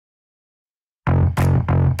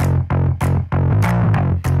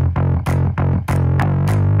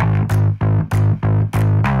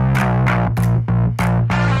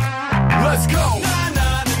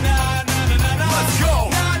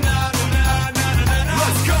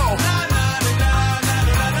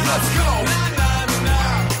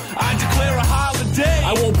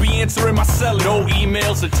my cellar. No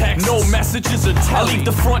emails or texts, no messages or telly. I leave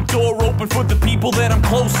the front door open for the people that I'm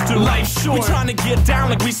close to. Life's short, we trying to get down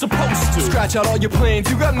like we supposed to. Scratch out all your plans,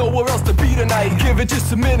 you got nowhere else to be tonight. Give it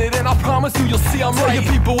just a minute and I promise you'll see I'm right. Tell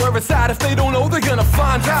your people where it's at, if they don't know they're gonna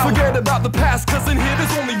find out. Forget about the past, cause in here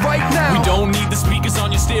there's only right now. We don't need the speakers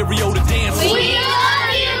on your stereo to dance. We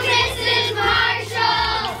love you, Mrs.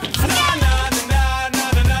 Marshall!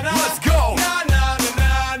 Let's go!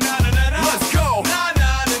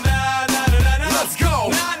 Let's go!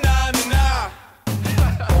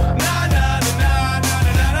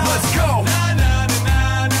 Let's go! Let's go! Let's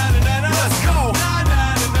go!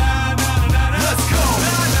 Let's go!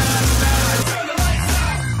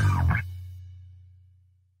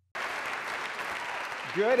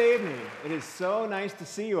 Good evening. It is so nice to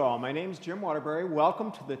see you all. My name is Jim Waterbury.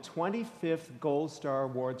 Welcome to the 25th Gold Star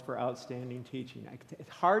Awards for Outstanding Teaching.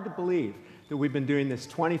 It's hard to believe that we've been doing this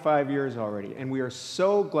 25 years already, and we are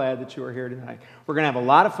so glad that you are here tonight. We're going to have a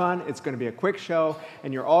lot of fun. It's going to be a quick show,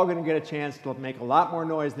 and you're all going to get a chance to make a lot more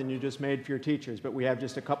noise than you just made for your teachers, but we have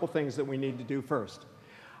just a couple things that we need to do first.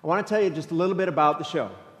 I want to tell you just a little bit about the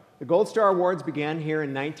show. The Gold Star Awards began here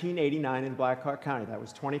in 1989 in Black Hawk County. That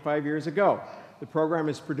was 25 years ago. The program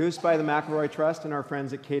is produced by the McElroy Trust and our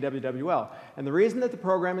friends at KWWL. And the reason that the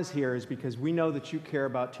program is here is because we know that you care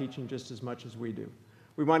about teaching just as much as we do.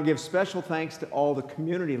 We want to give special thanks to all the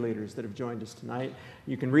community leaders that have joined us tonight.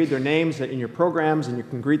 You can read their names in your programs, and you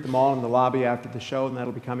can greet them all in the lobby after the show, and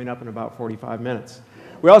that'll be coming up in about 45 minutes.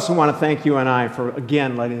 We also want to thank UNI for,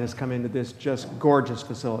 again, letting us come into this just gorgeous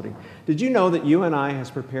facility. Did you know that UNI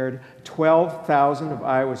has prepared 12,000 of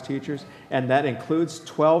Iowa's teachers, and that includes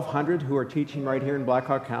 1,200 who are teaching right here in Black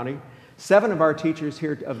Hawk County? 7 of our teachers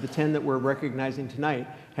here, of the 10 that we're recognizing tonight,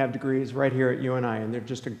 have degrees right here at UNI, and they're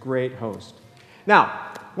just a great host.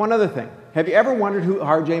 Now, one other thing. Have you ever wondered who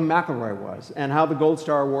R.J. McElroy was and how the Gold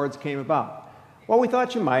Star Awards came about? Well, we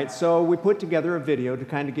thought you might, so we put together a video to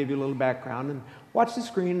kind of give you a little background. And watch the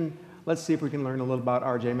screen, and let's see if we can learn a little about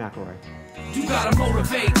R.J. McElroy. You gotta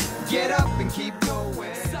motivate. Get up and keep going.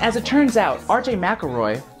 As it turns out, R.J.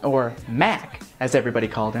 McElroy, or Mac, as everybody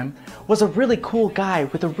called him, was a really cool guy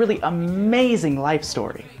with a really amazing life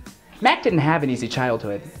story. Mac didn't have an easy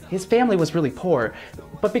childhood. His family was really poor,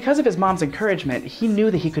 but because of his mom's encouragement, he knew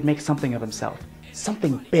that he could make something of himself.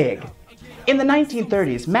 Something big. In the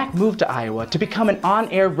 1930s, Mac moved to Iowa to become an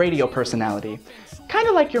on-air radio personality. Kind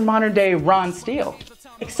of like your modern-day Ron Steele.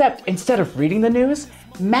 Except instead of reading the news,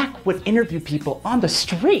 Mac would interview people on the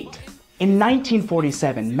street. In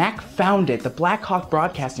 1947, Mac founded the Black Hawk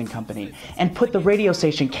Broadcasting Company and put the radio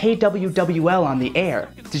station KWWL on the air.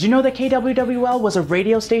 Did you know that KWWL was a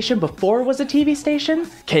radio station before it was a TV station?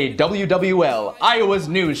 KWWL, Iowa's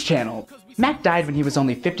news channel. Mac died when he was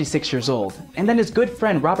only 56 years old, and then his good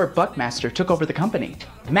friend Robert Buckmaster took over the company.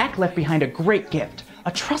 Mac left behind a great gift,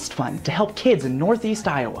 a trust fund to help kids in Northeast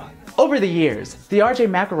Iowa. Over the years, the R.J.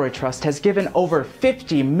 McElroy Trust has given over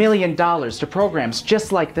 $50 million to programs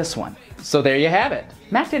just like this one. So there you have it.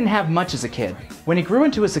 Mac didn't have much as a kid. When he grew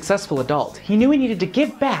into a successful adult, he knew he needed to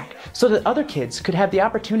give back so that other kids could have the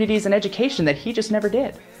opportunities and education that he just never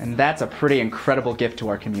did. And that's a pretty incredible gift to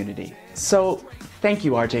our community. So thank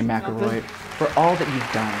you, R.J. McElroy, for all that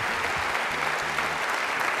you've done.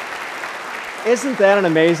 Isn't that an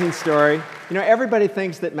amazing story? You know, everybody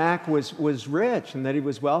thinks that Mac was rich and that he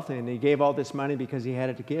was wealthy and he gave all this money because he had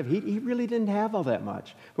it to give. He really didn't have all that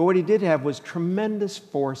much. But what he did have was tremendous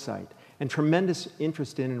foresight and tremendous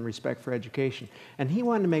interest in and respect for education. And he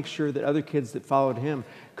wanted to make sure that other kids that followed him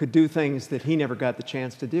could do things that he never got the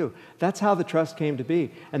chance to do. That's how the Trust came to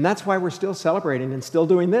be. And that's why we're still celebrating and still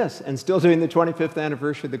doing this and still doing the 25th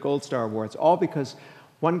anniversary of the Gold Star Awards, all because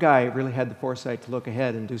one guy really had the foresight to look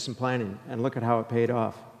ahead and do some planning, and look at how it paid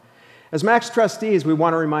off. As Mac's trustees, we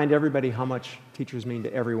want to remind everybody how much teachers mean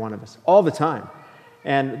to every one of us, all the time.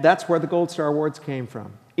 And that's where the Gold Star Awards came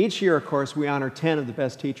from. Each year, of course, we honor 10 of the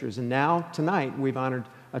best teachers, and now, tonight, we've honored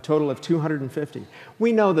a total of 250.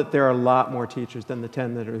 We know that there are a lot more teachers than the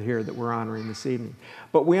 10 that are here that we're honoring this evening.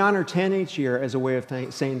 But we honor 10 each year as a way of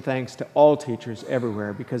saying thanks to all teachers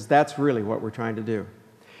everywhere, because that's really what we're trying to do.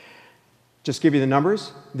 Just give you the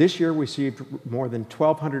numbers. This year, we received more than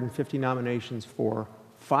 1,250 nominations for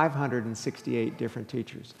 568 different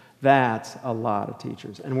teachers. That's a lot of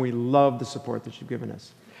teachers, and we love the support that you've given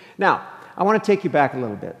us. Now, I want to take you back a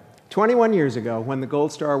little bit. 21 years ago, when the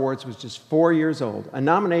Gold Star Awards was just 4 years old, a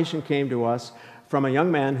nomination came to us from a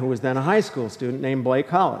young man who was then a high school student named Blake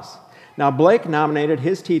Hollis. Now, Blake nominated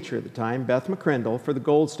his teacher at the time, Beth McCrindle, for the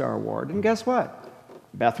Gold Star Award, and guess what?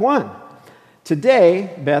 Beth won.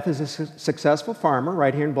 Today, Beth is a successful farmer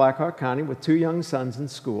right here in Black Hawk County with 2 young sons in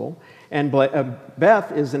school. And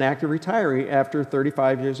Beth is an active retiree after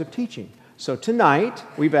 35 years of teaching. So tonight,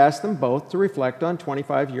 we've asked them both to reflect on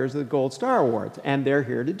 25 years of the Gold Star Awards, and they're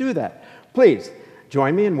here to do that. Please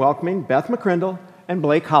join me in welcoming Beth McCrindle and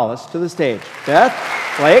Blake Hollis to the stage. Beth,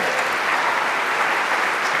 Blake.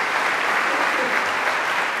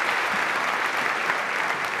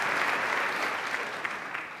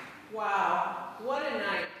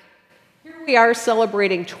 We are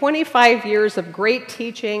celebrating 25 years of great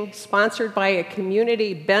teaching, sponsored by a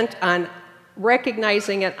community bent on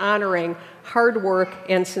recognizing and honoring hard work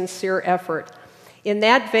and sincere effort. In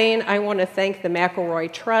that vein, I want to thank the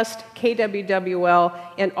McElroy Trust, KWWL,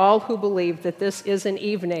 and all who believe that this is an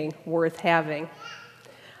evening worth having.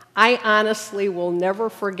 I honestly will never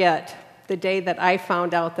forget the day that I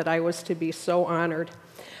found out that I was to be so honored.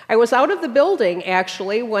 I was out of the building,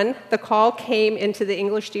 actually, when the call came into the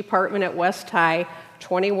English department at West High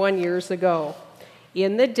 21 years ago.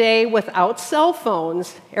 In the day without cell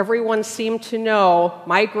phones, everyone seemed to know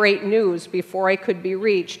my great news before I could be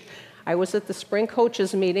reached. I was at the spring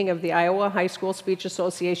coaches meeting of the Iowa High School Speech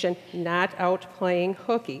Association, not out playing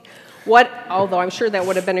hooky. Although I'm sure that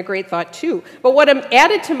would have been a great thought too, but what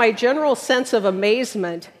added to my general sense of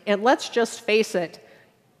amazement, and let's just face it,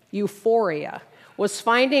 euphoria, was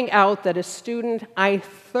finding out that a student I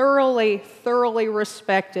thoroughly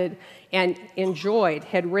respected and enjoyed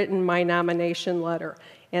had written my nomination letter.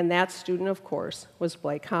 And that student, of course, was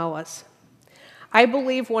Blake Hollis. I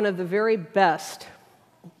believe one of the very best,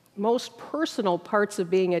 most personal parts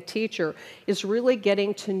of being a teacher is really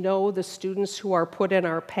getting to know the students who are put in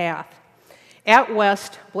our path. At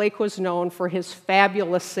West, Blake was known for his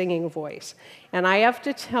fabulous singing voice. And I have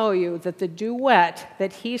to tell you that the duet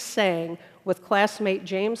that he sang with classmate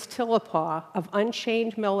James Tillapaw of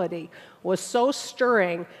Unchained Melody was so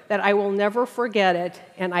stirring that I will never forget it,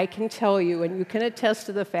 and I can tell you, and you can attest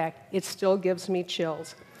to the fact, it still gives me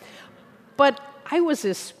chills. But I was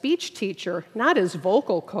his speech teacher, not his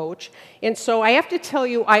vocal coach, and so I have to tell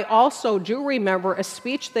you, I also do remember a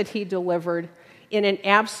speech that he delivered in an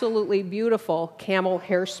absolutely beautiful camel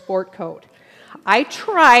hair sport coat. I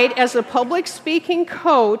tried, as a public speaking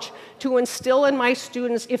coach, to instill in my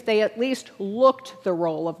students if they at least looked the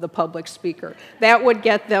role of the public speaker. That would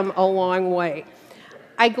get them a long way.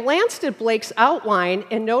 I glanced at Blake's outline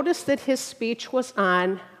and noticed that his speech was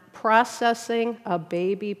on processing a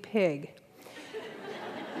baby pig.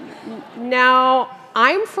 Now,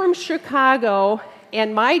 I'm from Chicago,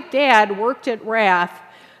 and my dad worked at Rath,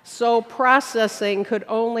 so processing could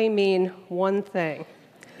only mean one thing.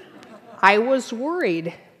 I was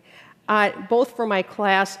worried, both for my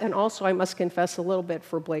class and also, I must confess, a little bit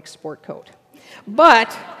for Blake's sport coat.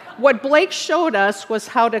 But what Blake showed us was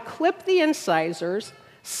how to clip the incisors,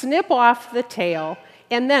 snip off the tail,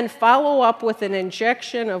 and then follow up with an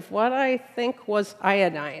injection of what I think was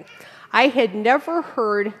iodine. I had never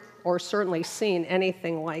heard or certainly seen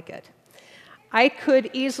anything like it. I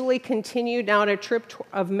could easily continue down a trip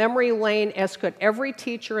of memory lane, as could every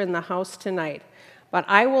teacher in the house tonight. But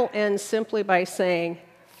I will end simply by saying,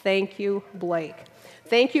 thank you, Blake.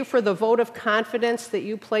 Thank you for the vote of confidence that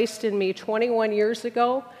you placed in me 21 years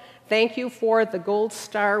ago. Thank you for the Gold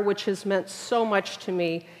Star, which has meant so much to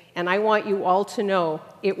me. And I want you all to know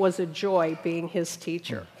it was a joy being his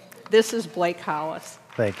teacher. This is Blake Hollis.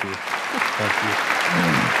 Thank you. Thank you.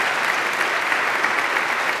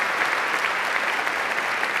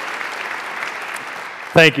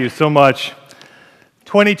 Thank you so much.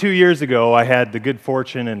 22 years ago, I had the good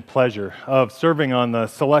fortune and pleasure of serving on the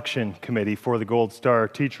selection committee for the Gold Star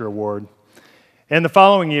Teacher Award. And the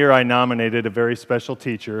following year, I nominated a very special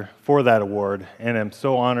teacher for that award, and I'm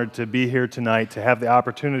so honored to be here tonight to have the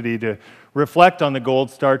opportunity to reflect on the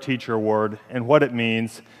Gold Star Teacher Award and what it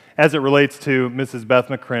means as it relates to Mrs. Beth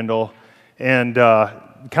McCrindle and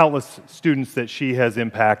countless students that she has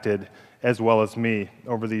impacted, as well as me,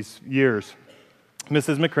 over these years.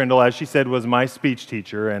 Mrs. McCrindle, as she said, was my speech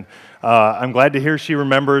teacher, and I'm glad to hear she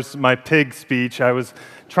remembers my pig speech. I was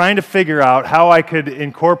trying to figure out how I could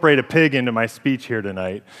incorporate a pig into my speech here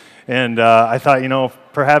tonight, and I thought, you know,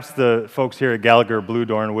 perhaps the folks here at Gallagher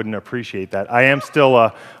Bluedorn wouldn't appreciate that. I am still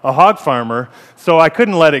a hog farmer, so I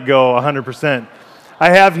couldn't let it go 100%. I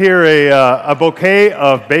have here a bouquet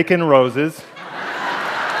of bacon roses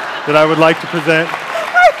that I would like to present.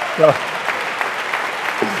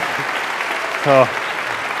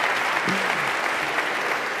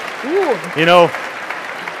 You know,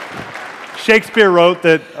 Shakespeare wrote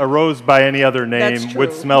that a rose by any other name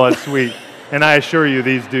would smell as sweet, and I assure you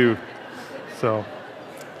these do. So,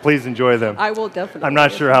 please enjoy them. I will definitely. I'm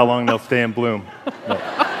not sure how long they'll stay in bloom.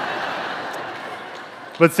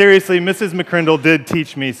 But seriously, Mrs. McCrindle did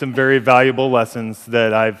teach me some very valuable lessons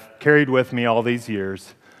that I've carried with me all these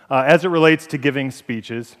years. As it relates to giving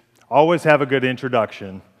speeches, always have a good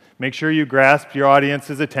introduction. Make sure you grasp your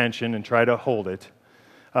audience's attention and try to hold it.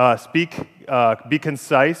 Be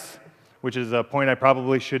concise, which is a point I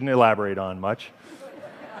probably shouldn't elaborate on much.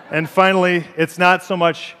 And finally, it's not so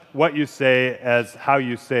much what you say as how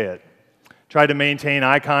you say it. Try to maintain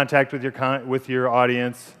eye contact with your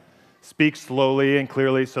audience. Speak slowly and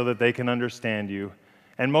clearly so that they can understand you.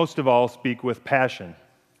 And most of all, speak with passion.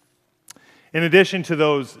 In addition to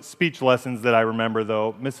those speech lessons that I remember,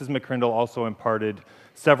 though, Mrs. McCrindle also imparted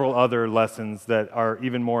several other lessons that are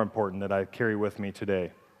even more important that I carry with me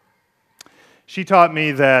today. She taught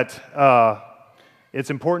me that it's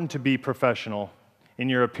important to be professional in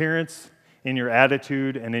your appearance, in your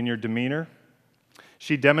attitude, and in your demeanor.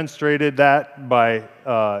 She demonstrated that by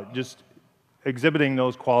just exhibiting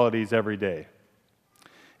those qualities every day.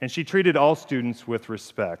 And she treated all students with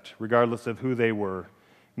respect, regardless of who they were,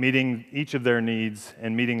 meeting each of their needs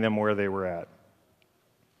and meeting them where they were at.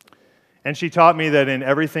 And she taught me that in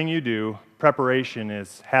everything you do, preparation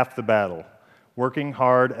is half the battle. Working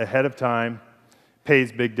hard ahead of time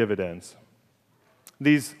pays big dividends.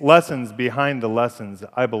 These lessons behind the lessons,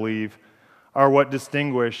 I believe, are what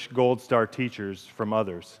distinguish Gold Star teachers from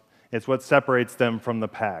others. It's what separates them from the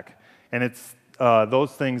pack. And it's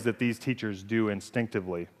those things that these teachers do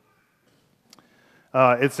instinctively.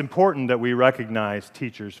 It's important that we recognize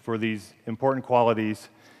teachers for these important qualities,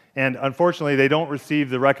 and unfortunately, they don't receive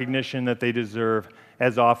the recognition that they deserve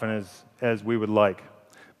as often as we would like.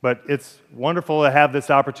 But it's wonderful to have this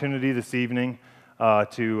opportunity this evening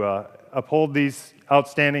to uphold these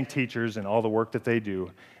outstanding teachers and all the work that they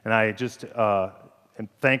do. And I just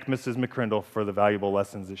thank Mrs. McCrindle for the valuable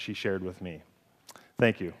lessons that she shared with me.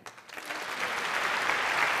 Thank you.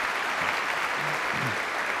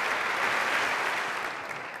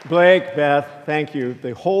 Blake, Beth, thank you.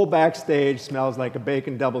 The whole backstage smells like a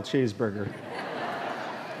bacon double cheeseburger.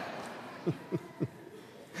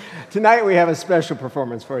 Tonight we have a special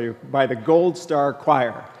performance for you by the Gold Star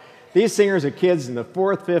Choir. These singers are kids in the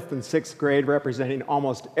 4th, 5th, and 6th grade representing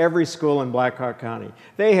almost every school in Black Hawk County.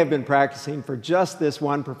 They have been practicing for just this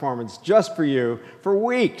one performance, just for you, for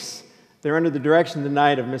weeks. They're under the direction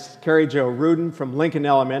tonight of Miss Carrie Jo Rudin from Lincoln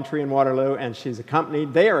Elementary in Waterloo, and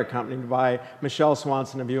they are accompanied by Michelle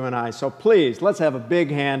Swanson of UNI. So please, let's have a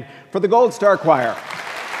big hand for the Gold Star Choir.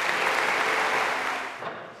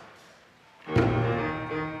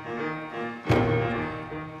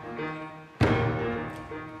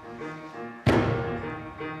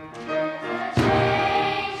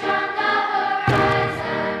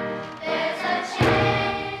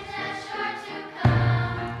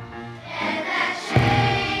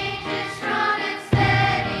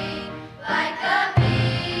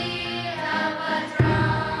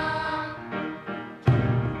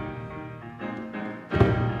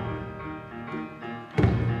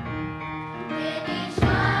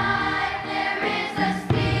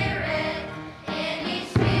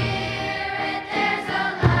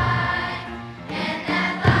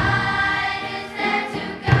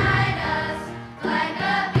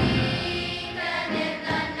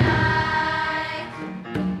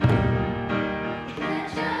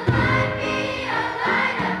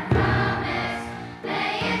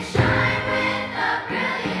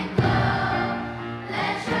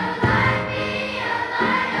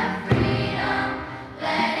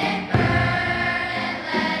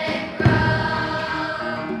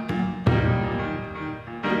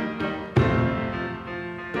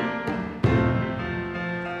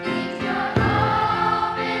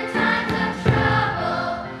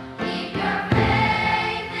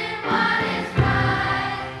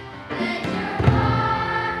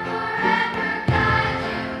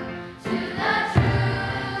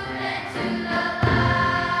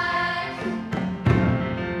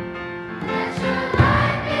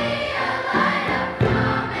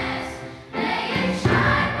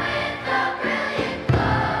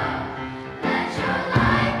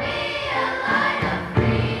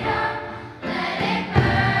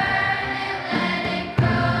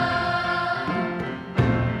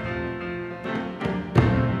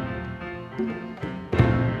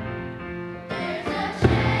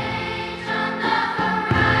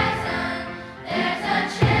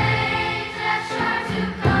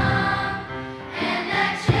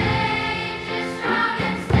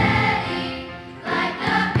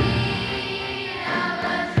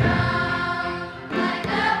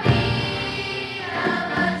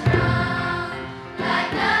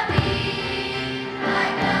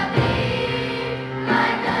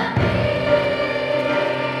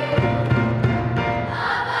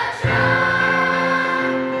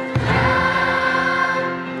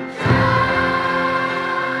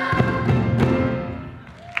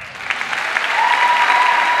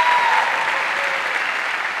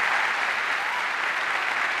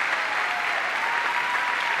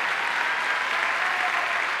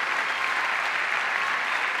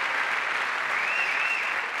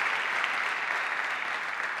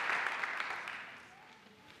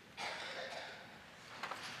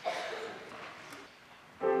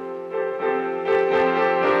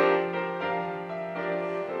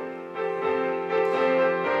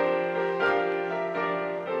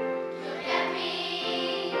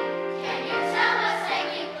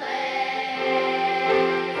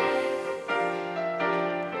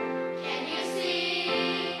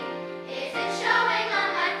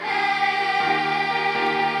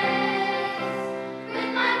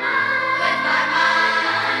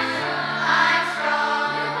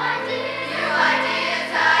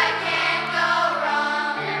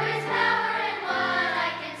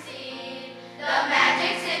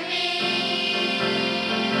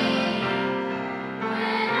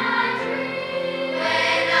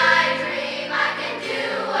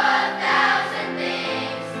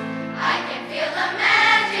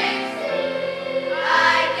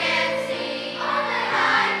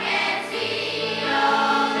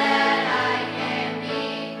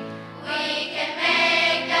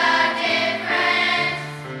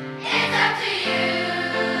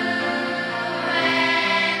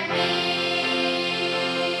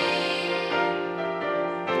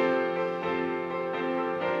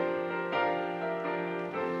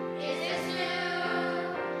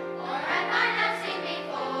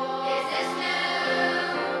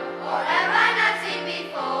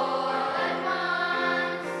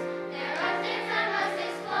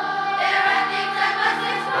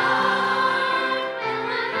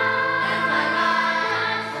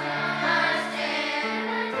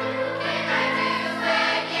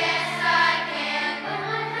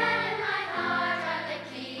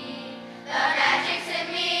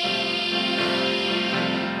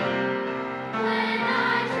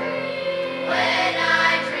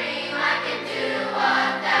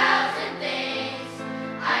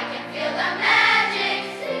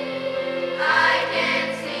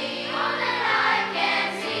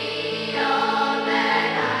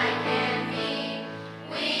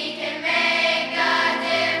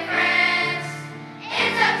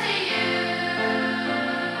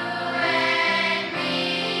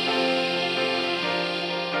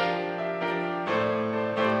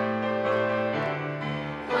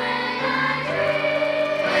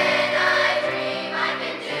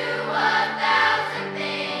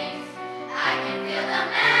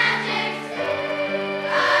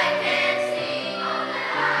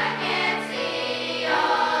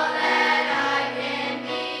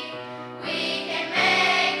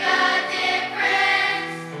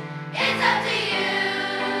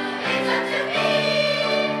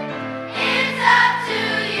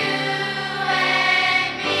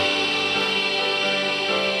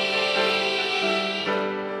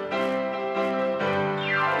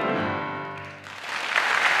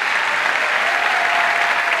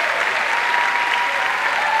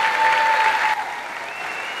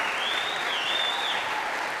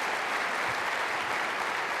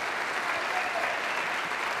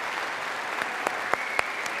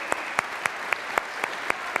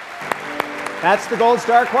 That's the Gold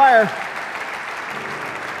Star Choir.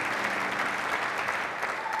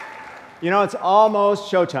 You know, it's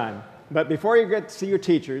almost showtime. But before you get to see your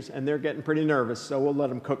teachers, and they're getting pretty nervous, so we'll let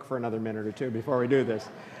them cook for another minute or two before we do this,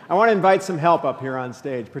 I want to invite some help up here on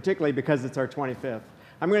stage, particularly because it's our 25th.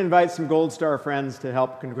 I'm going to invite some Gold Star friends to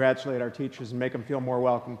help congratulate our teachers and make them feel more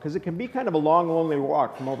welcome, because it can be kind of a long, lonely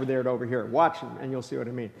walk from over there to over here. Watch them, and you'll see what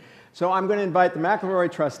I mean. So I'm going to invite the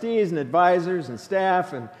McElroy trustees and advisors and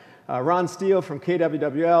staff, and Ron Steele from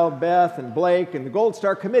KWWL, Beth and Blake, and the Gold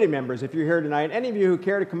Star committee members, if you're here tonight. Any of you who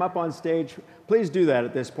care to come up on stage, please do that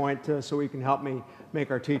at this point so we can help me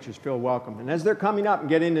make our teachers feel welcome. And as they're coming up and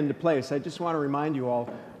getting into place, I just want to remind you all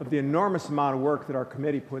of the enormous amount of work that our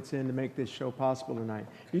committee puts in to make this show possible tonight.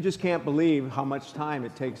 You just can't believe how much time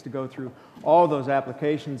it takes to go through all those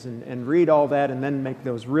applications and read all that and then make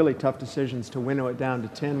those really tough decisions to winnow it down to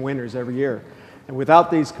 10 winners every year. And without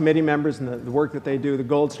these committee members and the work that they do, the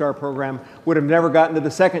Gold Star program would have never gotten to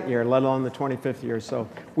the second year, let alone the 25th year. So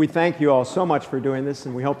we thank you all so much for doing this,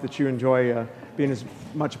 and we hope that you enjoy being as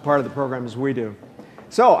much a part of the program as we do.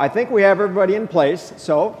 So I think we have everybody in place.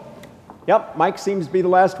 So, yep, Mike seems to be the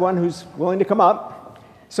last one who's willing to come up.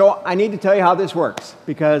 So I need to tell you how this works,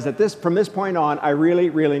 because from this point on, I really,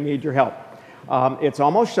 really need your help. It's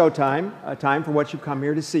almost showtime, a time for what you come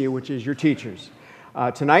here to see, which is your teachers.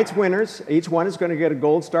 Tonight's winners, each one is going to get a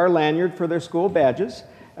Gold Star lanyard for their school badges.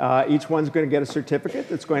 Each one's going to get a certificate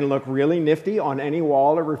that's going to look really nifty on any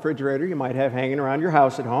wall or refrigerator you might have hanging around your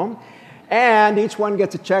house at home. And each one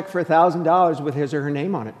gets a check for $1,000 with his or her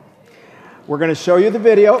name on it. We're going to show you the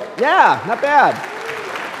video. Yeah, not bad.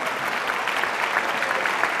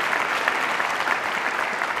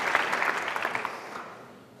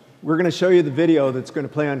 We're going to show you the video that's going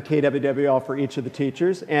to play on KWWL for each of the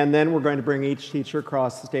teachers, and then we're going to bring each teacher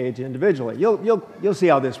across the stage individually. You'll see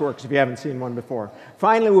how this works if you haven't seen one before.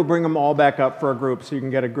 Finally, we'll bring them all back up for a group so you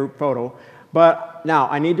can get a group photo. But now,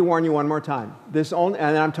 I need to warn you one more time. And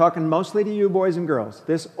I'm talking mostly to you boys and girls.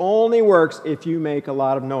 This only works if you make a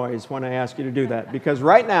lot of noise when I ask you to do that. Because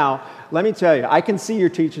right now, let me tell you, I can see your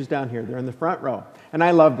teachers down here. They're in the front row. And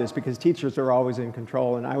I love this because teachers are always in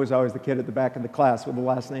control, and I was always the kid at the back of the class with a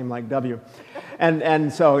last name like W.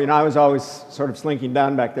 And so, you know, I was always sort of slinking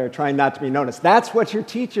down back there, trying not to be noticed. That's what your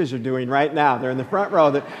teachers are doing right now. They're in the front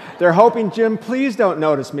row. They're hoping, Jim, please don't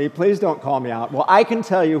notice me. Please don't call me out. Well, I can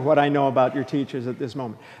tell you what I know about your teachers at this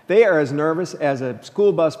moment. They are as nervous as a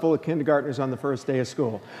school bus full of kindergartners on the first day of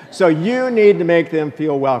school. So you need to make them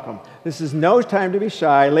feel welcome. This is no time to be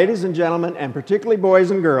shy. Ladies and gentlemen, and particularly boys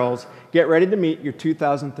and girls, get ready to meet your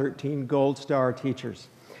 2013 Gold Star teachers.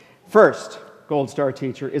 First Gold Star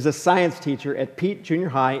teacher is a science teacher at Pete Junior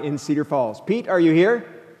High in Cedar Falls. Pete, are you here?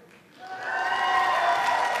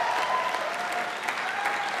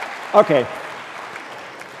 Okay,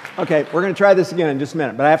 we're going to try this again in just a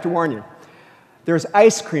minute, but I have to warn you. There's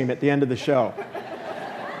ice cream at the end of the show,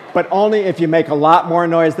 but only if you make a lot more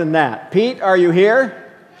noise than that. Pete, are you here?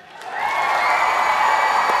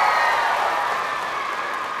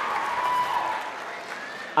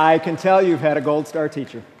 I can tell you've had a Gold Star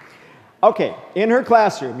teacher. Okay, in her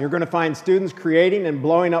classroom, you're going to find students creating and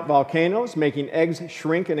blowing up volcanoes, making eggs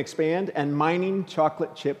shrink and expand, and mining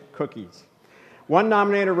chocolate chip cookies. One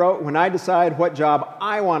nominator wrote, when I decide what job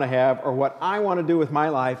I want to have or what I want to do with my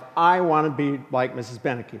life, I want to be like Mrs.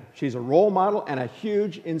 Beneke. She's a role model and a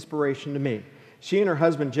huge inspiration to me. She and her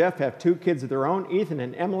husband, Jeff, have 2 kids of their own, Ethan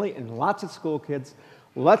and Emily, and lots of school kids.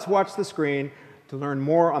 Let's watch the screen to learn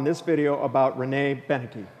more on this video about Renee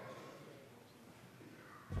Beneke.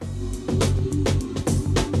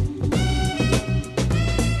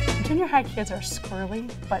 Junior high kids are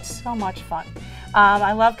squirrely, but so much fun.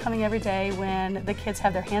 I love coming every day when the kids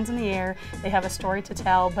have their hands in the air, they have a story to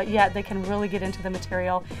tell, but yet they can really get into the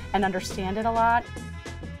material and understand it a lot.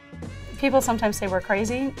 People sometimes say we're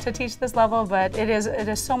crazy to teach this level, but it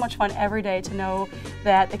is so much fun every day to know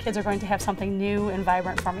that the kids are going to have something new and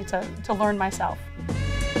vibrant for me to learn myself.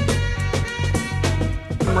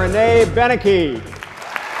 Renee Beneke.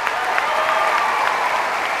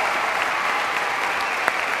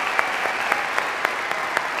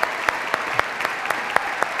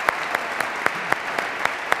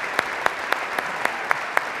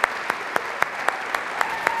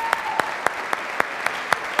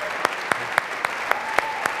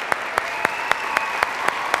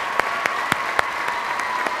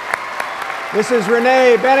 This is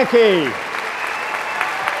Renee Beneke.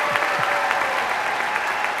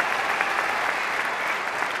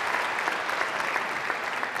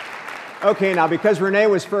 Okay, now because Renee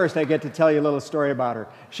was first, I get to tell you a little story about her.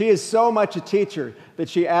 She is so much a teacher that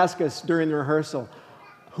she asked us during the rehearsal,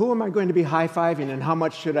 who am I going to be high-fiving and how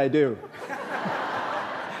much should I do?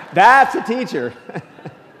 That's a teacher.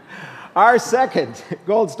 Our second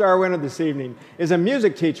Gold Star winner this evening is a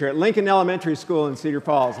music teacher at Lincoln Elementary School in Cedar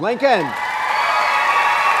Falls. Lincoln!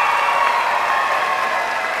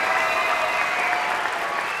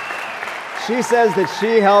 She says that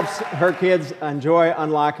she helps her kids enjoy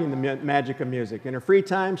unlocking the magic of music. In her free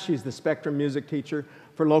time, she's the Spectrum music teacher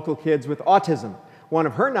for local kids with autism. One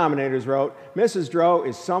of her nominators wrote, "Mrs. Drow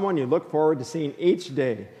is someone you look forward to seeing each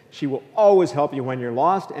day. She will always help you when you're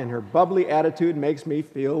lost, and her bubbly attitude makes me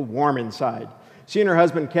feel warm inside." She and her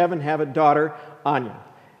husband, Kevin, have a daughter, Anya.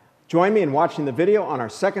 Join me in watching the video on our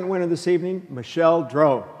second winner this evening, Michelle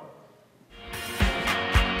Drow.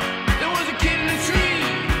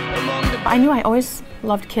 I knew I always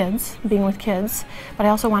loved kids, being with kids, but I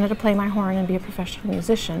also wanted to play my horn and be a professional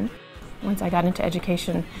musician. Once I got into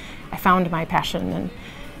education, I found my passion,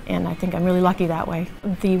 and I think I'm really lucky that way.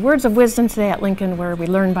 The words of wisdom today at Lincoln were, we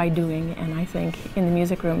learn by doing, and I think in the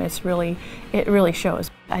music room it really shows.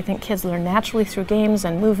 I think kids learn naturally through games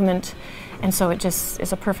and movement, and so it just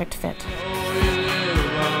is a perfect fit.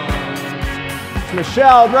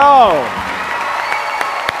 Michelle Drow.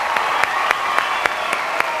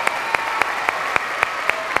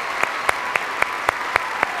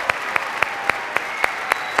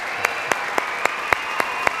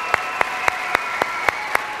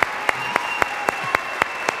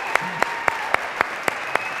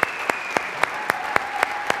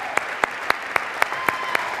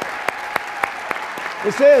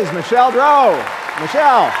 This is Michelle Drow.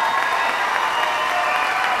 Michelle.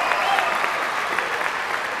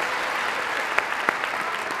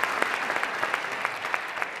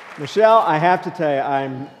 Michelle, I have to tell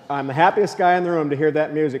you, I'm the happiest guy in the room to hear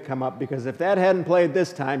that music come up, because if that hadn't played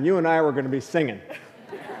this time, you and I were going to be singing.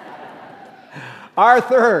 Our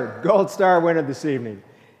third Gold Star winner this evening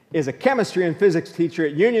is a chemistry and physics teacher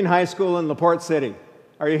at Union High School in LaPorte City.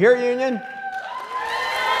 Are you here, Union?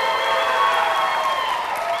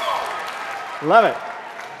 Love it.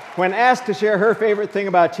 When asked to share her favorite thing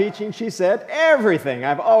about teaching, she said, "Everything.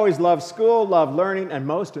 I've always loved school, loved learning, and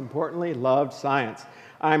most importantly, loved science.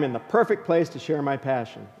 I'm in the perfect place to share my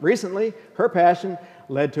passion." Recently, her passion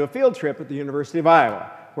led to a field trip at the University of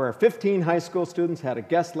Iowa, where 15 high school students had a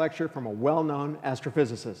guest lecture from a well-known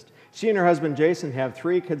astrophysicist. She and her husband, Jason, have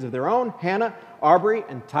 3 kids of their own, Hannah, Aubrey,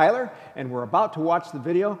 and Tyler, and we're about to watch the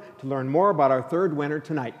video to learn more about our third winner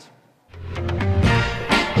tonight.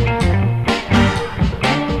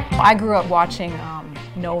 I grew up watching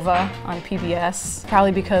Nova on PBS,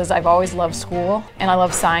 probably because I've always loved school and I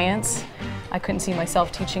love science. I couldn't see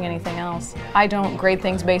myself teaching anything else. I don't grade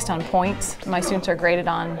things based on points. My students are graded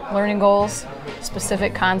on learning goals,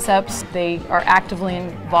 specific concepts. They are actively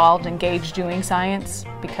involved, engaged doing science,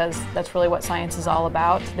 because that's really what science is all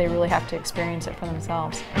about. They really have to experience it for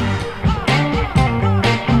themselves.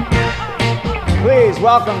 Please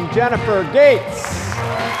welcome Jennifer Gates.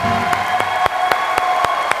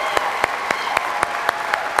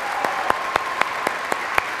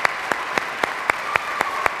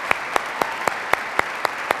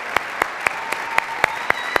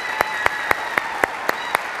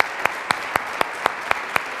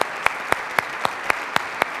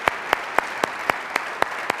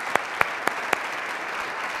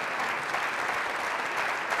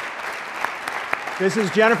 This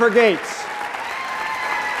is Jennifer Gates.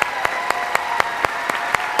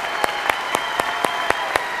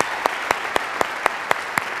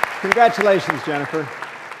 Congratulations, Jennifer.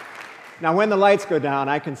 Now, when the lights go down,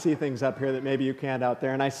 I can see things up here that maybe you can't out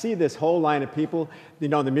there. And I see this whole line of people. You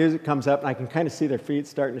know, the music comes up, and I can kind of see their feet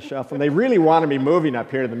starting to shuffle. And they really want to be moving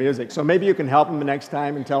up here to the music. So maybe you can help them the next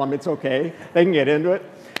time and tell them it's okay. They can get into it.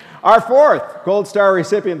 Our fourth Gold Star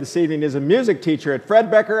recipient this evening is a music teacher at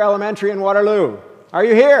Fred Becker Elementary in Waterloo. Are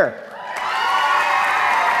you here?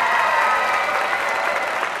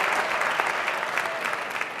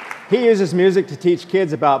 He uses music to teach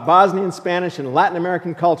kids about Bosnian, Spanish, and Latin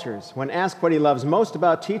American cultures. When asked what he loves most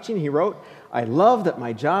about teaching, he wrote, "I love that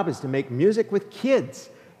my job is to make music with kids.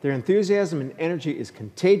 Their enthusiasm and energy is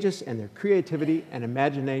contagious, and their creativity and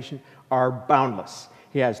imagination are boundless."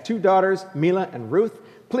 He has 2 daughters, Mila and Ruth.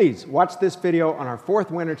 Please watch this video on our 4th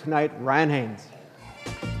winner tonight, Ryan Haynes.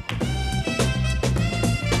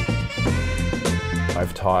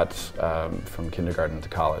 I've taught from kindergarten to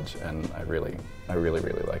college, and I really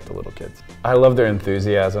like the little kids. I love their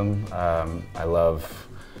enthusiasm. I love,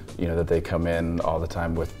 that they come in all the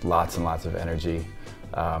time with lots and lots of energy.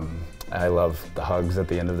 I love the hugs at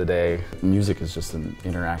the end of the day. Music is just an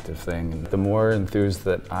interactive thing. And the more enthused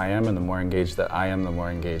that I am, and the more engaged that I am, the more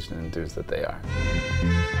engaged and enthused that they are.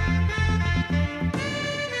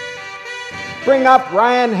 Bring up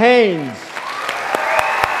Ryan Haynes.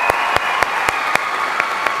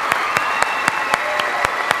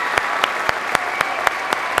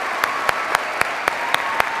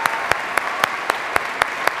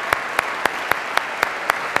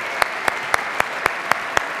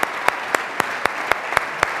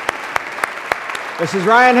 This is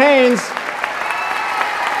Ryan Haynes.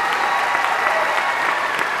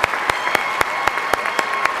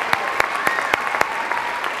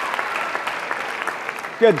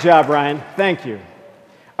 Good job, Ryan. Thank you.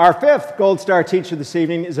 Our fifth Gold Star teacher this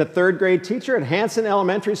evening is a third grade teacher at Hanson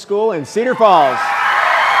Elementary School in Cedar Falls.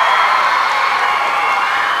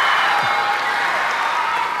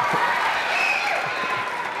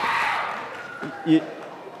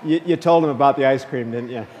 You told him about the ice cream,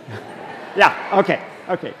 didn't you? Yeah,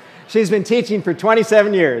 okay. She's been teaching for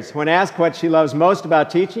 27 years. When asked what she loves most about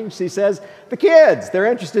teaching, she says, the kids. They're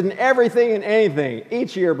interested in everything and anything.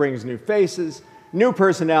 Each year brings new faces, new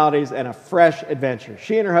personalities, and a fresh adventure.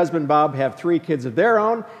 She and her husband, Bob, have 3 kids of their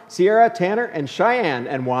own, Sierra, Tanner, and Cheyenne,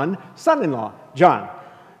 and 1 son-in-law, John.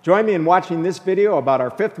 Join me in watching this video about our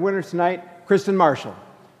 5th winner tonight, Kristen Marshall.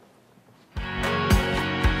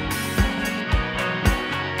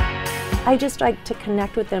 I just like to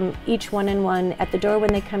connect with them, each one-on-one, at the door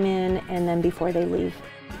when they come in and then before they leave.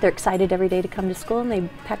 They're excited every day to come to school, and they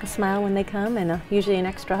pack a smile when they come and usually an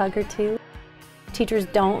extra hug or 2. Teachers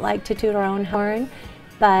don't like to toot our own horn,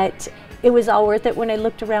 but it was all worth it when I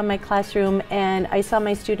looked around my classroom and I saw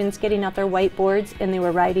my students getting out their whiteboards and they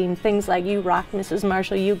were writing things like, "You rock, Mrs.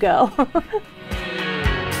 Marshall, you go."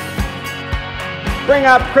 Bring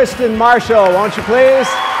up Kristen Marshall, won't you please?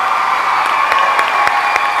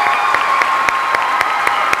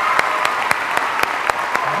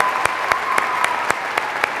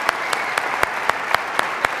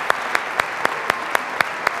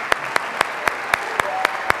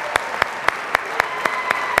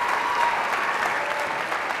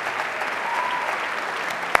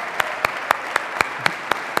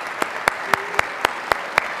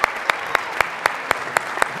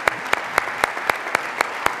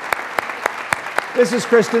 This is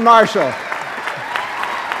Kristen Marshall.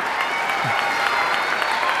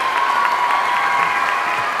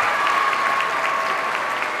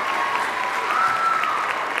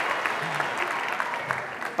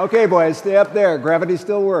 Okay, boys, stay up there. Gravity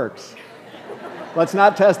still works. Let's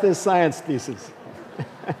not test this science thesis.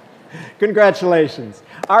 Congratulations.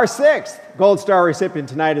 Our 6th Gold Star recipient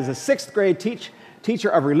tonight is a 6th grade teacher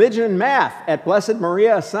of religion and math at Blessed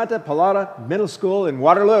Maria Santa Paulata Middle School in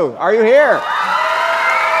Waterloo. Are you here?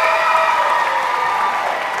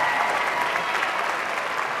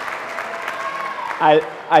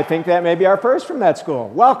 I think that may be our first from that school.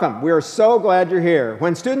 Welcome. We are so glad you're here.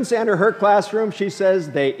 When students enter her classroom, she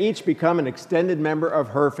says they each become an extended member of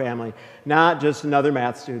her family, not just another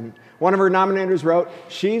math student. One of her nominators wrote,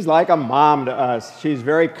 "She's like a mom to us. She's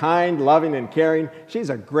very kind, loving, and caring.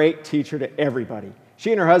 She's a great teacher to everybody."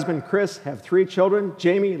 She and her husband, Chris, have 3 children,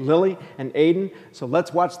 Jamie, Lily, and Aiden. So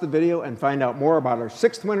let's watch the video and find out more about our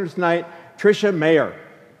 6th winner tonight, Tricia Mayer.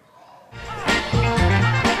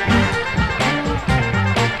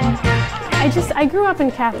 I grew up in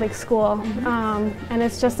Catholic school, and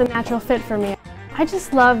it's just a natural fit for me. I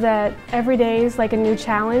just love that every day is like a new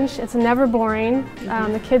challenge. It's never boring.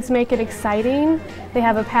 The kids make it exciting. They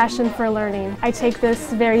have a passion for learning. I take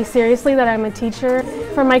this very seriously that I'm a teacher.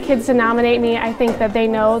 For my kids to nominate me, I think that they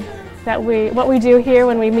know that what we do here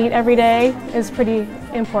when we meet every day is pretty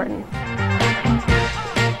important.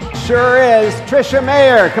 Sure is. Tricia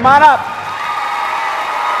Mayer, come on up.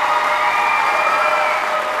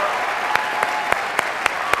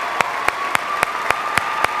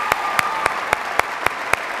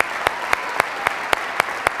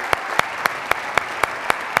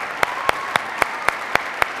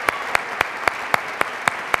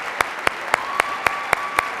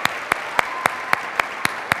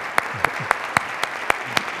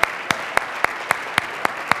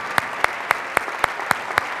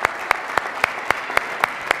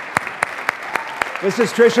 This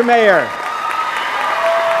is Tricia Mayer.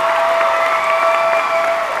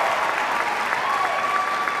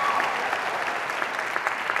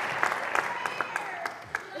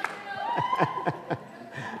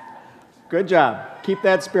 Good job. Keep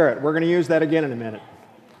that spirit. We're going to use that again in a minute.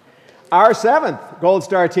 Our 7th Gold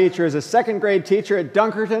Star teacher is a 2nd grade teacher at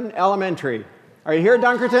Dunkerton Elementary. Are you here,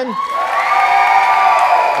 Dunkerton?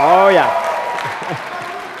 Oh, yeah.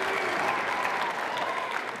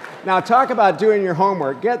 Now, talk about doing your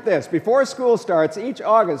homework. Get this. Before school starts each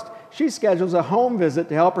August, she schedules a home visit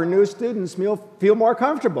to help her new students feel more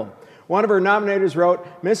comfortable. One of her nominators wrote,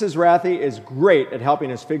 "Mrs. Rathy is great at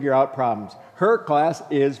helping us figure out problems. Her class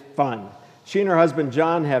is fun." She and her husband,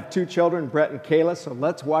 John, have 2 children, Brett and Kayla, so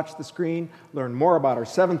let's watch the screen, learn more about our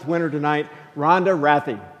 7th winner tonight, Rhonda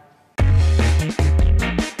Rathy.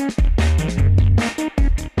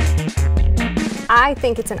 I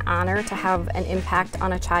think it's an honor to have an impact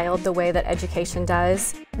on a child the way that education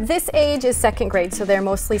does. This age is second grade, so they're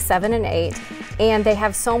mostly 7 and 8, and they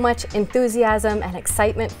have so much enthusiasm and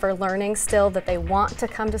excitement for learning still that they want to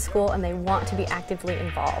come to school and they want to be actively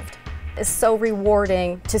involved. It's so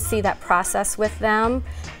rewarding to see that process with them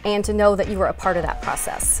and to know that you were a part of that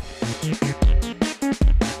process.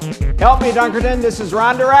 Help me, Dunkerton. This is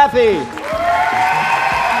Rhonda Rathie.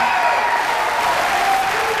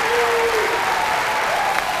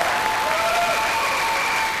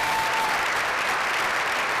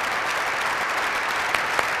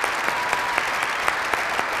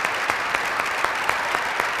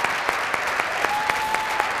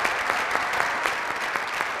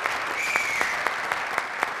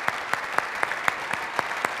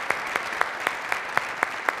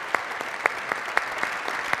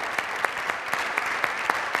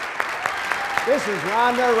 This is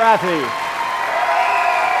Rhonda Rathie.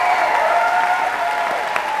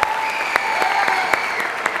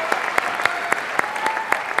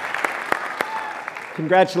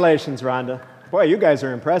 Congratulations, Rhonda. Boy, you guys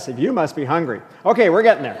are impressive. You must be hungry. Okay, we're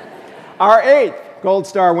getting there. Our 8th Gold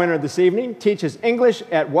Star winner this evening teaches English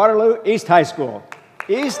at Waterloo East High School.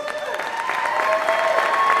 East.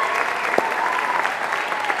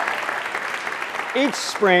 Each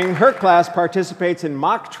spring, her class participates in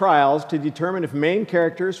mock trials to determine if main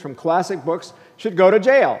characters from classic books should go to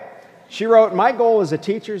jail. She wrote, "My goal as a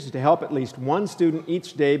teacher is to help at least one student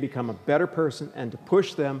each day become a better person and to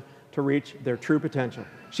push them to reach their true potential."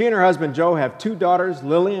 She and her husband Joe have 2 daughters,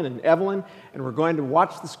 Lillian and Evelyn, and we're going to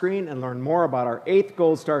watch the screen and learn more about our 8th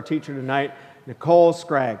Gold Star teacher tonight, Nicole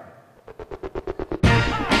Scragg.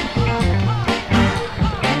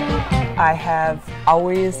 I have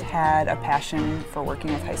always had a passion for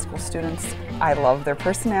working with high school students. I love their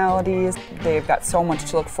personalities. They've got so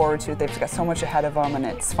much to look forward to. They've got so much ahead of them, and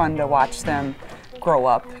it's fun to watch them grow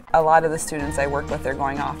up. A lot of the students I work with, they're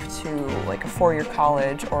going off to like a 4-year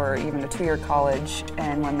college or even a 2-year college,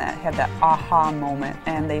 and when that had that aha moment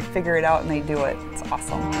and they figure it out and they do it, it's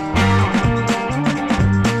awesome.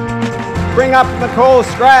 Bring up Nicole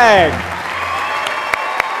Scragg.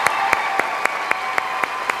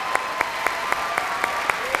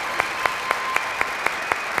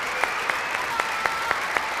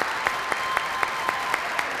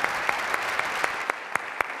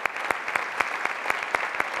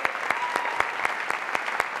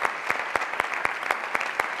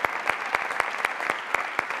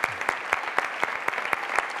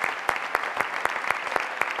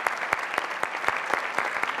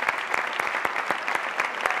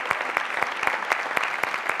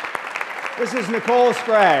 This is Nicole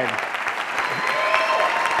Scragg.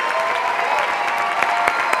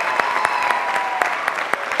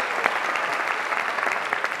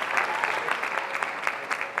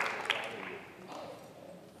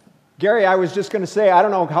 Gary, I was just going to say, I don't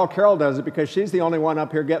know how Carol does it because she's the only one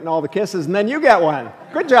up here getting all the kisses, and then you get one.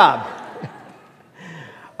 Good job.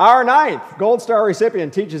 Our 9th Gold Star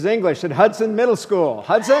recipient teaches English at Hudson Middle School.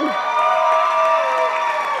 Hudson?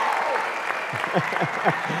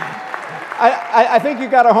 I think you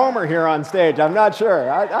got a homer here on stage. I'm not sure.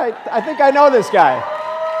 I think I know this guy.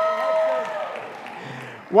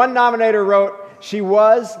 One nominator wrote, "She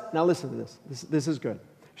was," now listen to this. This is good.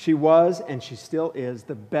 "She was, and she still is,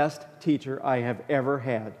 the best teacher I have ever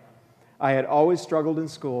had. I had always struggled in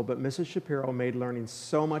school, but Mrs. Shapiro made learning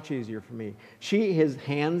so much easier for me. She is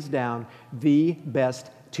hands down the best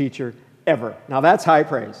teacher ever." Now that's high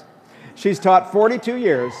praise. She's taught 42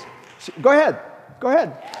 years. Go ahead. Go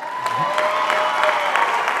ahead.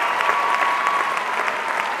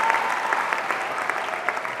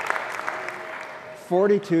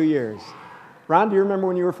 42 years. Ron, do you remember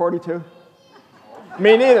when you were 42?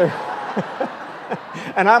 Me neither.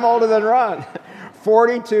 And I'm older than Ron.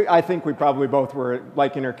 42, I think we probably both were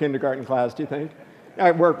like in our kindergarten class, do you think?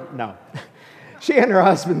 No. She and her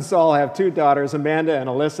husband Saul have 2 daughters, Amanda and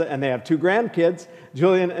Alyssa, and they have 2 grandkids,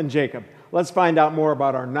 Julian and Jacob. Let's find out more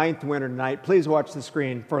about our 9th winner tonight. Please watch the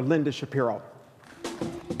screen for Linda Shapiro.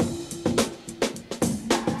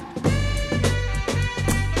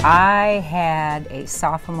 I had a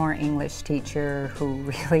sophomore English teacher who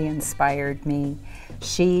really inspired me.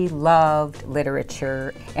 She loved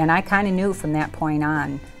literature, and I kind of knew from that point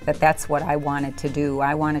on that that's what I wanted to do.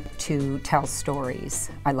 I wanted to tell stories.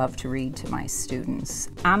 I love to read to my students.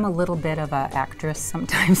 I'm a little bit of an actress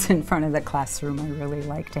sometimes in front of the classroom. I really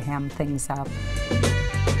like to ham things up.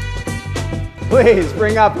 Please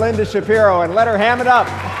bring up Linda Shapiro and let her ham it up.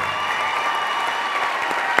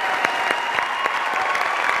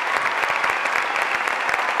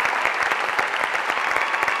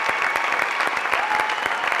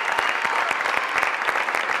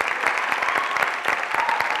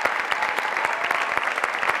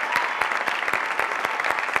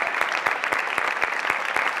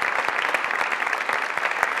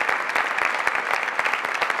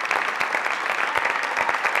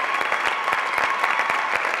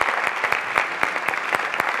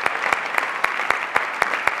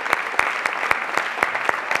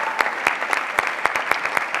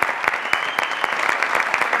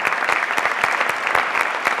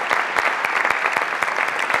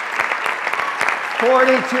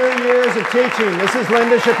 42 years of teaching. This is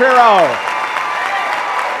Linda Shapiro.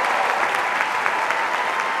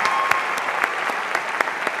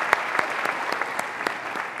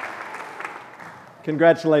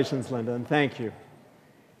 Congratulations, Linda, and thank you.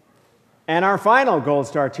 And our final Gold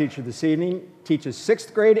Star teacher this evening teaches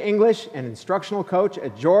 6th grade English and instructional coach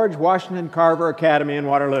at George Washington Carver Academy in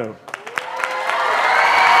Waterloo.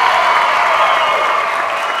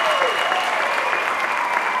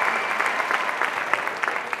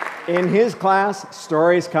 In his class,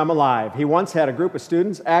 stories come alive. He once had a group of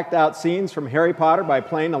students act out scenes from Harry Potter by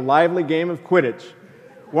playing a lively game of Quidditch.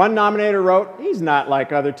 One nominator wrote, "He's not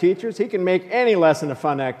like other teachers. He can make any lesson a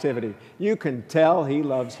fun activity. You can tell he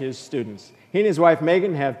loves his students." He and his wife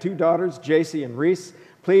Megan have 2 daughters, JC and Reese.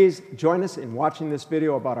 Please join us in watching this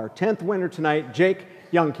video about our 10th winner tonight, Jake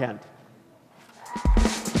Youngkent.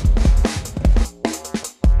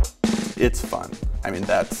 It's fun. I mean,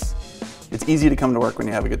 it's easy to come to work when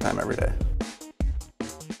you have a good time every day.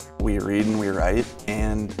 We read and we write,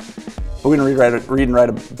 but we don't read and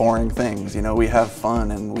write boring things. You know, we have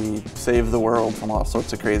fun and we save the world from all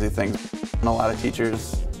sorts of crazy things. And a lot of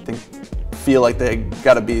teachers feel like they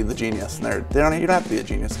got to be the genius, and you don't have to be a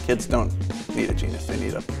genius. Kids don't need a genius; they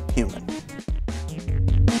need a human.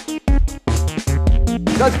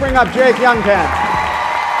 Let's bring up Jake Youngkent.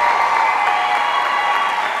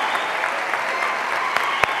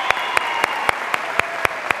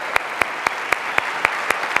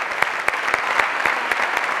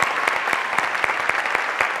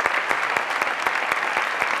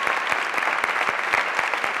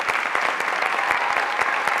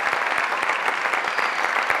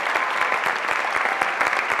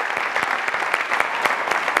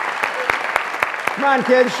 Come on,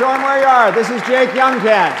 kids, show them where you are. This is Jake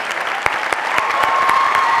Youngkent.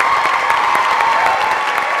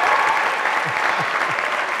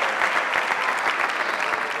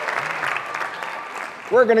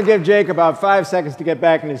 We're going to give Jake about 5 seconds to get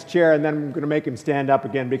back in his chair, and then I'm going to make him stand up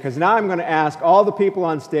again, because now I'm going to ask all the people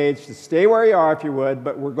on stage to stay where you are if you would,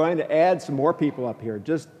 but we're going to add some more people up here,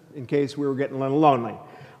 just in case we were getting a little lonely.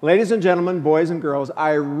 Ladies and gentlemen, boys and girls,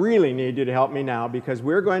 I really need you to help me now, because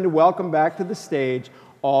we're going to welcome back to the stage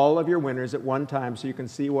all of your winners at one time so you can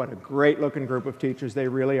see what a great-looking group of teachers they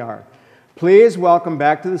really are. Please welcome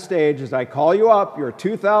back to the stage as I call you up your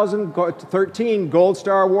 2013 Gold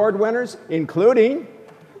Star Award winners, including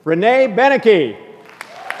Renee Beneke,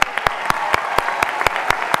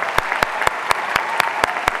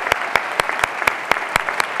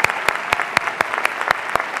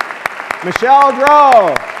 Michelle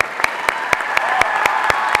Drow,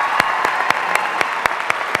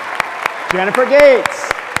 Jennifer Gates,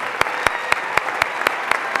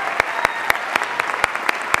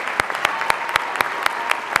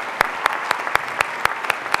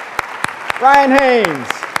 Ryan Haynes,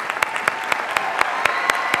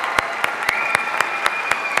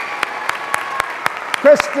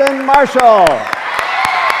 Kristen Marshall,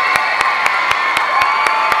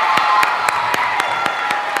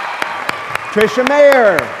 Tricia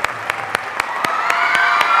Mayer,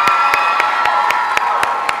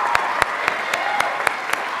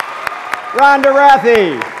 Rhonda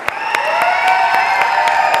Rathie,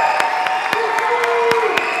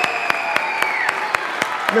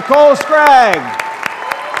 Nicole Scragg,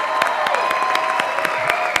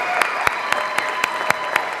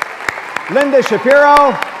 Linda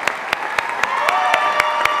Shapiro,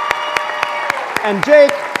 and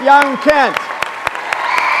Jake Youngkent.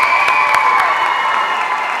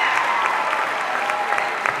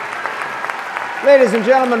 Ladies and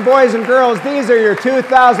gentlemen, boys and girls, these are your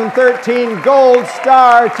 2013 Gold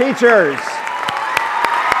Star teachers.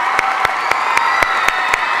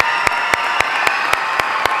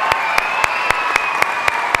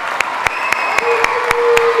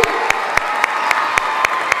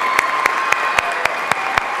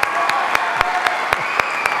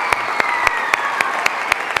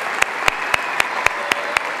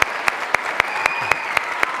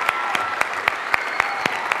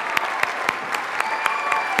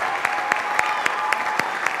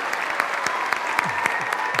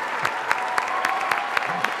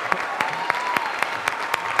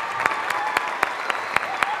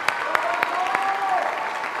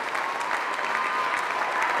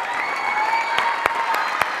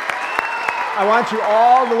 I want you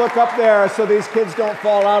all to look up there so these kids don't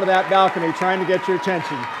fall out of that balcony trying to get your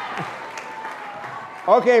attention.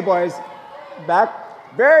 Okay, boys,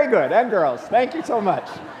 back. Very good, and girls. Thank you so much.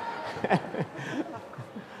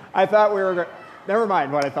 I thought we were, never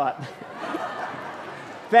mind what I thought.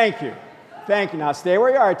 Thank you. Thank you. Now stay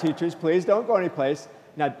where you are, teachers. Please don't go anyplace.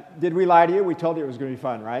 Now, did we lie to you? We told you it was going to be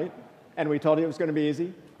fun, right? And we told you it was going to be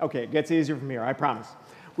easy. Okay, it gets easier from here, I promise.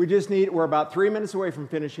 We're about 3 minutes away from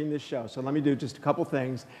finishing this show, so let me do just a couple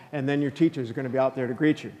things, and then your teachers are going to be out there to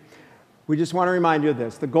greet you. We just want to remind you of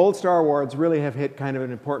this. The Gold Star Awards really have hit kind of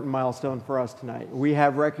an important milestone for us tonight. We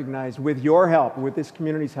have recognized, with your help, with this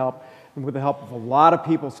community's help, and with the help of a lot of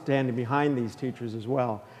people standing behind these teachers as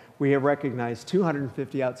well, we have recognized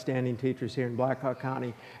 250 outstanding teachers here in Black Hawk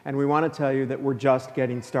County, and we want to tell you that we're just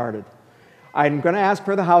getting started. I'm going to ask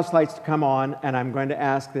for the house lights to come on, and I'm going to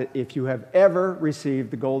ask that if you have ever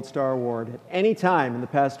received the Gold Star Award at any time in the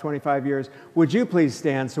past 25 years, would you please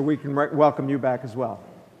stand so we can welcome you back as well?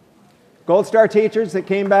 Gold Star teachers that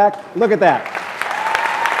came back, look at that.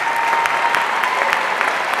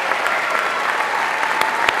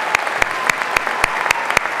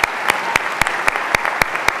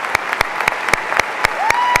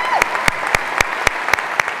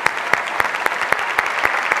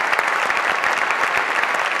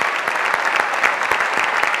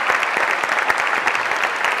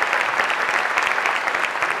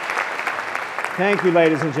 Thank you,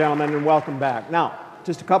 ladies and gentlemen, and welcome back. Now,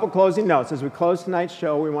 just a couple closing notes. As we close tonight's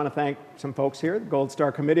show, we want to thank some folks here, the Gold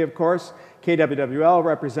Star Committee, of course, KWWL,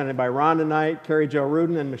 represented by Rhonda Knight, Carrie Jo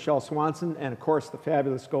Rudin, and Michelle Swanson, and, of course, the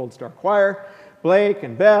fabulous Gold Star Choir, Blake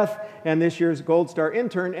and Beth, and this year's Gold Star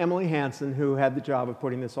intern, Emily Hansen, who had the job of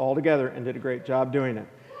putting this all together and did a great job doing it.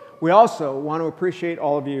 We also want to appreciate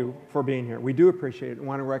all of you for being here. We do appreciate it and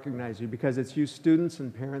want to recognize you because it's you students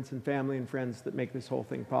and parents and family and friends that make this whole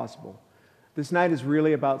thing possible. This night is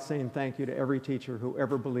really about saying thank you to every teacher who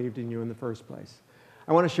ever believed in you in the first place.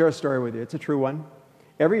 I want to share a story with you. It's a true one.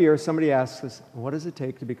 Every year somebody asks us, what does it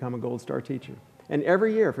take to become a Gold Star teacher? And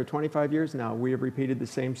every year for 25 years now, we have repeated the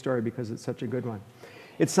same story because it's such a good one.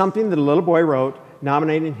 It's something that a little boy wrote,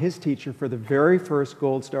 nominating his teacher for the very first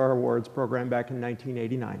Gold Star Awards program back in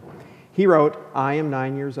 1989. He wrote, I am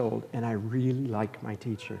 9 years old and I really like my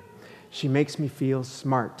teacher. She makes me feel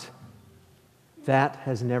smart. That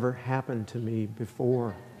has never happened to me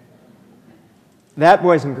before. That,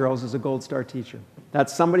 boys and girls, is a Gold Star teacher.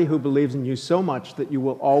 That's somebody who believes in you so much that you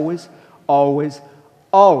will always, always,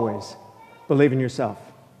 always believe in yourself.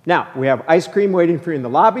 Now, we have ice cream waiting for you in the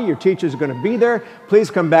lobby. Your teachers are going to be there. Please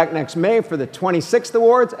come back next May for the 26th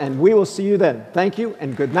Awards, and we will see you then. Thank you,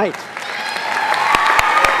 and good night.